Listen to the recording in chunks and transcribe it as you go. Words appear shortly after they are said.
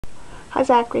Hi,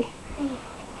 Zachary. Hey.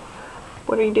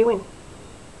 What are you doing?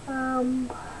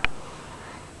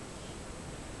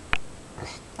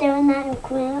 Staring at a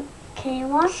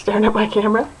camera. Staring at my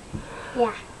camera?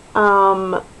 Yeah.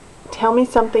 Tell me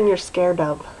something you're scared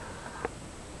of.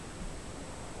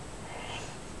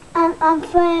 I'm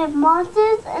afraid of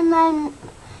monsters, and I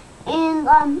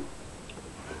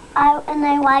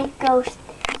like ghosts.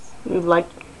 You like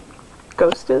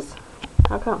ghosts?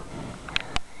 How come?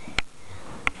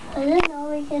 I didn't know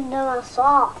we could do a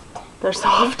soft. They're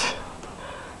soft.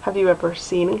 Have you ever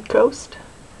seen a ghost?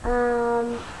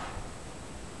 Um.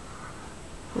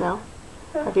 No?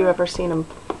 Have you ever seen a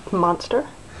monster?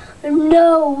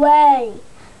 No way.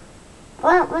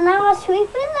 When I was sleeping,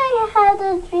 I had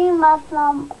a dream of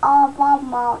a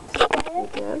monster. You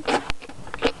did?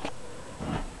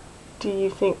 Do you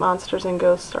think monsters and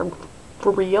ghosts are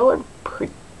real or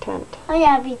pretend? Oh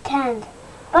yeah, pretend.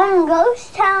 But in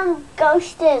Ghost Town,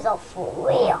 ghosts are for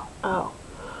real. Oh.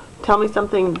 Tell me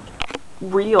something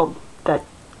real that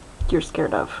you're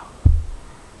scared of.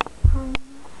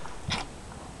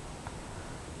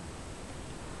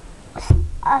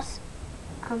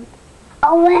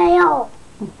 A whale.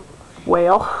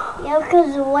 Whale? Yeah,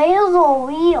 because whales are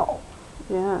real.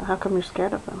 Yeah, how come you're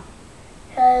scared of them?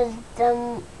 Because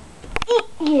them eat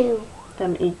you.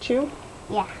 Them eat you?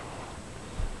 Yeah.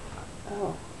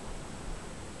 Oh.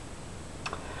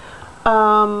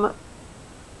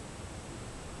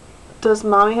 Does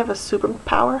Mommy have a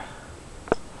superpower?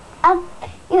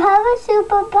 You have a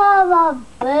superpower of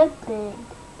burping.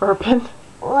 Burping?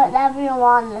 Whatever you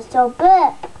want, so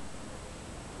burp.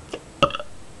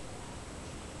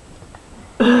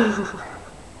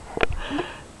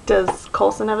 Does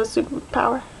Colson have a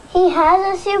superpower? He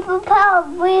has a superpower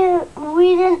of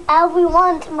reading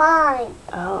everyone's mind.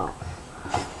 Oh.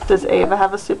 Does Ava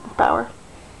have a superpower?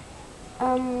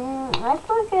 I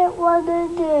forget what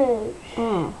it is.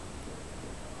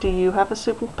 Do you have a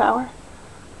superpower?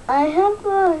 I have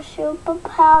a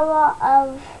superpower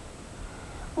of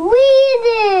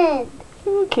reading.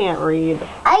 You can't read.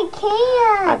 I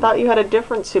can. I thought you had a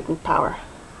different superpower.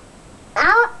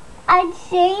 I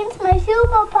changed my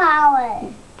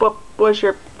superpower. What was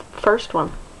your first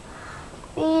one?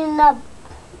 Being a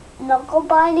knuckle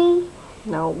bunny.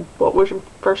 No, what was your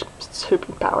first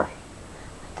superpower?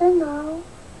 I don't know.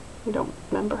 You don't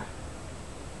remember?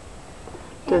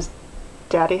 Does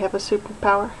Daddy have a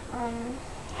superpower?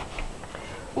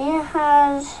 He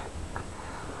has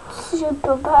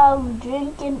superpower of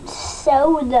drinking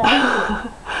soda.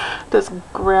 Does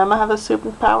Grandma have a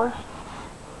superpower?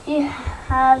 She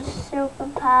has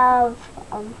superpower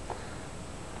of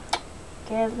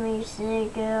give me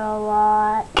sugar a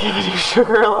lot. Giving you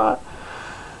sugar a lot.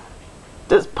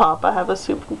 Does Papa have a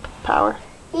superpower?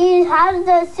 He has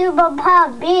the superpower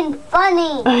of being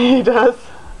funny. He does?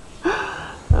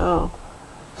 Oh.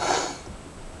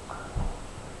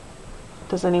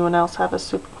 Does anyone else have a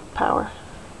superpower?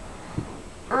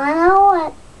 I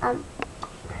know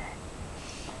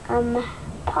what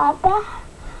Papa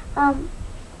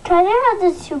Teddy has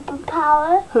a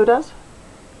superpower. Who does?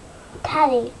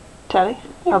 Teddy. Teddy?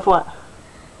 Yeah. Of what?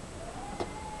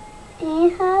 He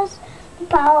has the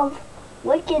power of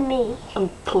licking me. I'm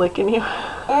flicking you.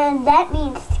 And that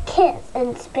means kiss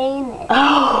in Spanish.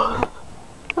 Oh.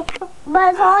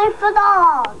 But it's only for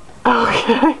dogs.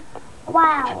 Okay.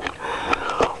 Wow.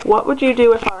 What would you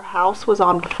do if our house was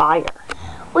on fire?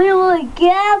 We will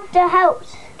get out the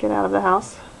house. Get out of the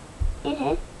house?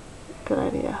 Mm-hmm. Good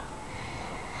idea.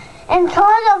 And call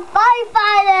the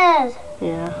firefighters.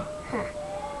 Yeah.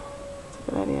 That's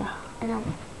a good idea. I know.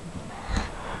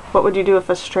 What would you do if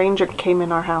a stranger came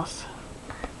in our house?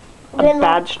 A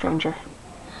bad stranger.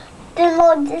 Then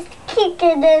we'll just kick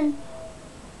it in.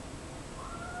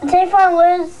 And say five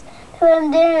words to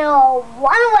him, then he'll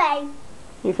run away.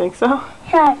 You think so?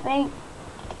 Yeah, I think.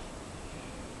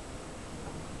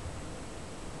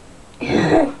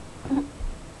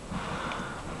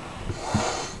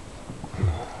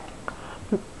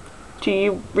 Do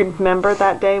you remember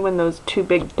that day when those two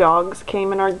big dogs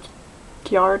came in our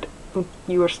yard?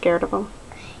 You were scared of them?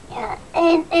 Yeah,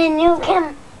 and you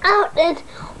came out and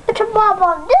with your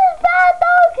mom, this bad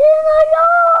dog in our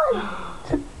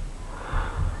yard.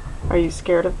 Are you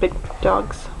scared of big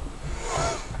dogs?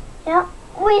 Yeah,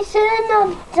 we shouldn't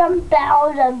have jumped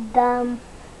out of them.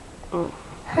 And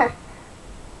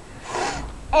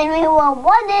we were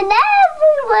running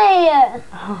everywhere.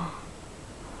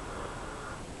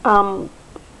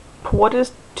 What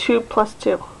is 2 plus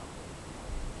 2?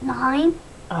 9.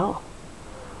 Oh.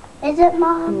 Is it,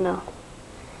 Mom? No.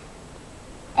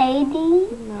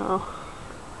 80? No.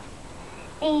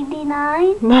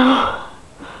 89? No.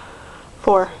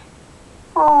 4.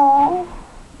 Oh.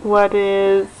 What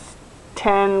is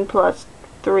 10 plus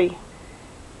 3?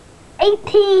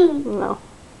 18. No.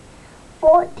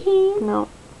 14. No.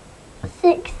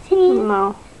 16.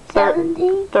 No.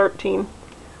 17. 13.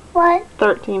 What?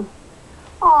 13.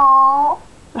 Oh.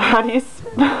 How do you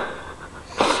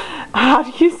how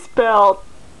do you spell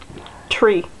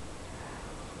tree?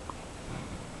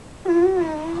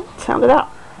 Sound it out.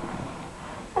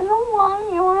 I don't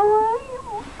want you.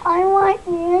 I want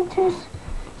you to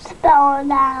spell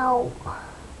it out.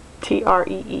 Tree.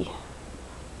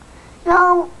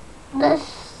 No,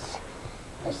 this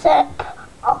zip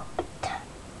up.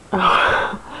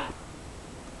 Oh.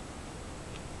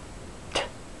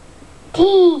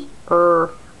 T.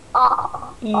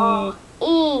 E.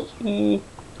 E. E.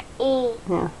 E.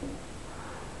 Yeah.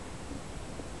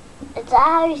 Is that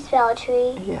how you spell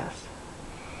tree? Yes.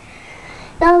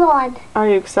 Another one. Are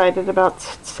you excited about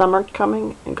summer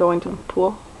coming and going to the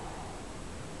pool?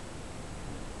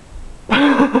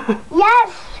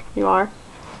 Yes. You are?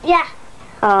 Yeah.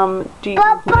 Do you...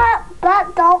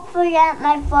 But don't forget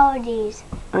my floaties.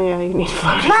 Oh yeah, you need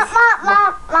floaties.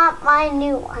 My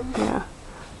new ones. Yeah.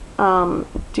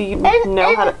 Do you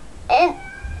know how to...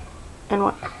 And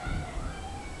what?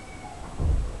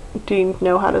 Do you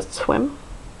know how to swim?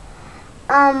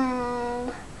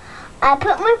 I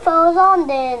put my clothes on,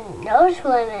 then no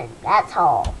swimming. That's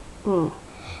all. Mm.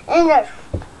 And there's...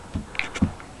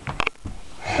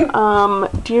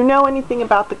 Do you know anything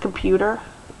about the computer?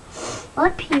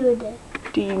 What computer?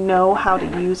 Do you know how to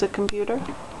use a computer?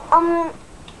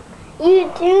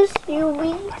 You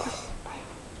read.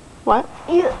 What?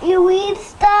 You read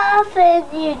stuff and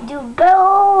you do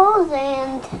bills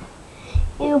and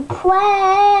you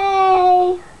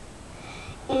play.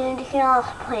 And you can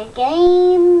also play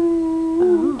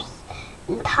games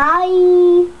and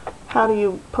type. How do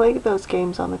you play those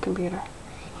games on the computer?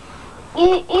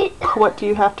 You What do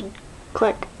you have to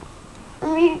click?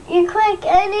 click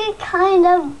any kind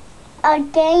of a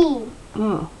game.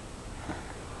 Mm.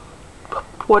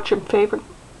 What's your favorite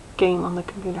game on the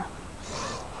computer?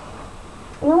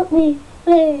 Let me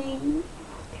think.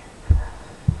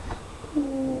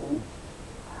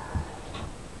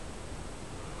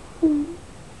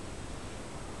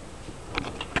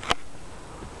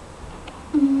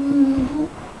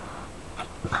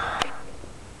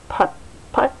 Putt.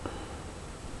 Putt?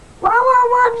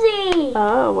 Whoopsie!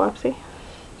 Oh, whoopsie.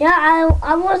 Yeah,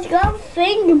 I was gonna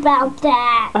think about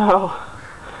that. Oh.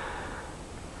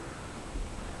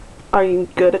 Are you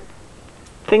good at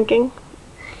thinking?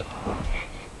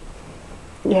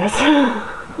 Yes.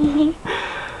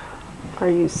 Are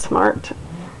you smart?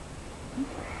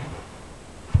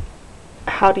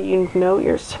 How do you know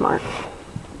you're smart?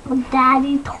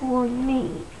 Daddy told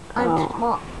me I'm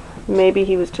smart. Maybe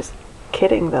he was just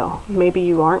kidding though. Maybe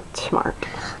you aren't smart.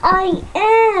 I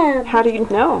am. How do you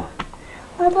know?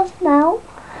 I don't know.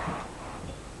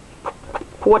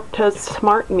 What does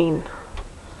smart mean?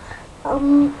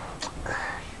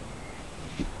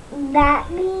 That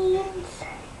means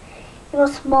you're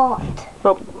smart.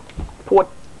 Well, what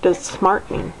does smart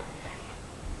mean?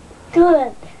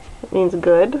 Good. It means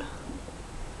good.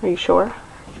 Are you sure?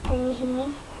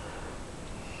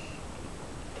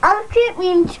 It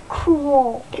means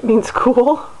cool. It means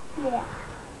cool. Yeah.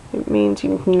 It means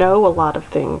you know a lot of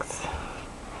things.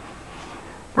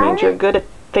 It means you're good at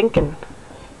thinking.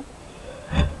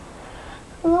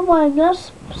 Oh my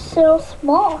gosh, so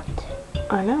smart.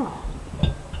 I know.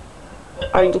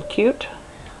 Are you cute?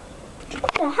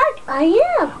 What the heck? I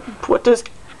am. What does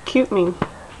cute mean?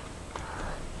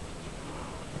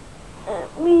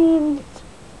 It means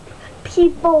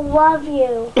people love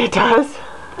you. It does?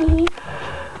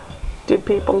 Do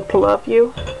people love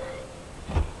you?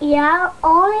 Yeah,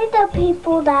 only the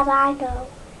people that I know.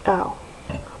 Oh.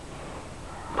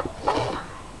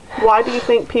 Why do you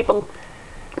think people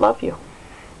love you?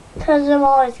 Because they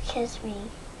always kiss me.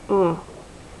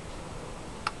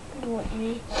 With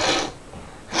me.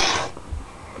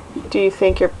 Do you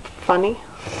think you're funny?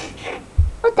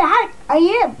 What the heck? I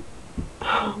am.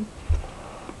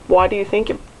 Why do you think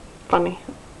you're funny?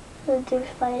 I do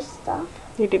funny stuff.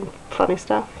 You do funny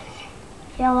stuff?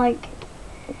 Yeah, like,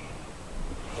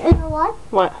 you know what?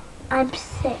 What? I'm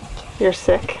sick. You're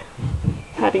sick?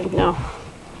 How do you know?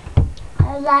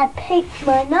 As I pick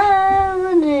my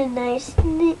nose and I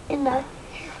sniff and I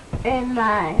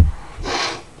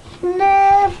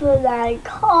sniff and I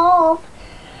cough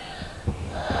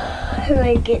and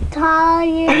I get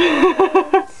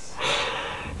tired.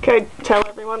 Okay, tell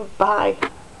everyone bye.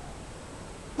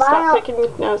 Bye. Stop picking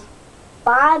your nose.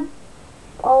 Bye,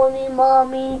 only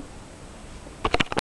mommy.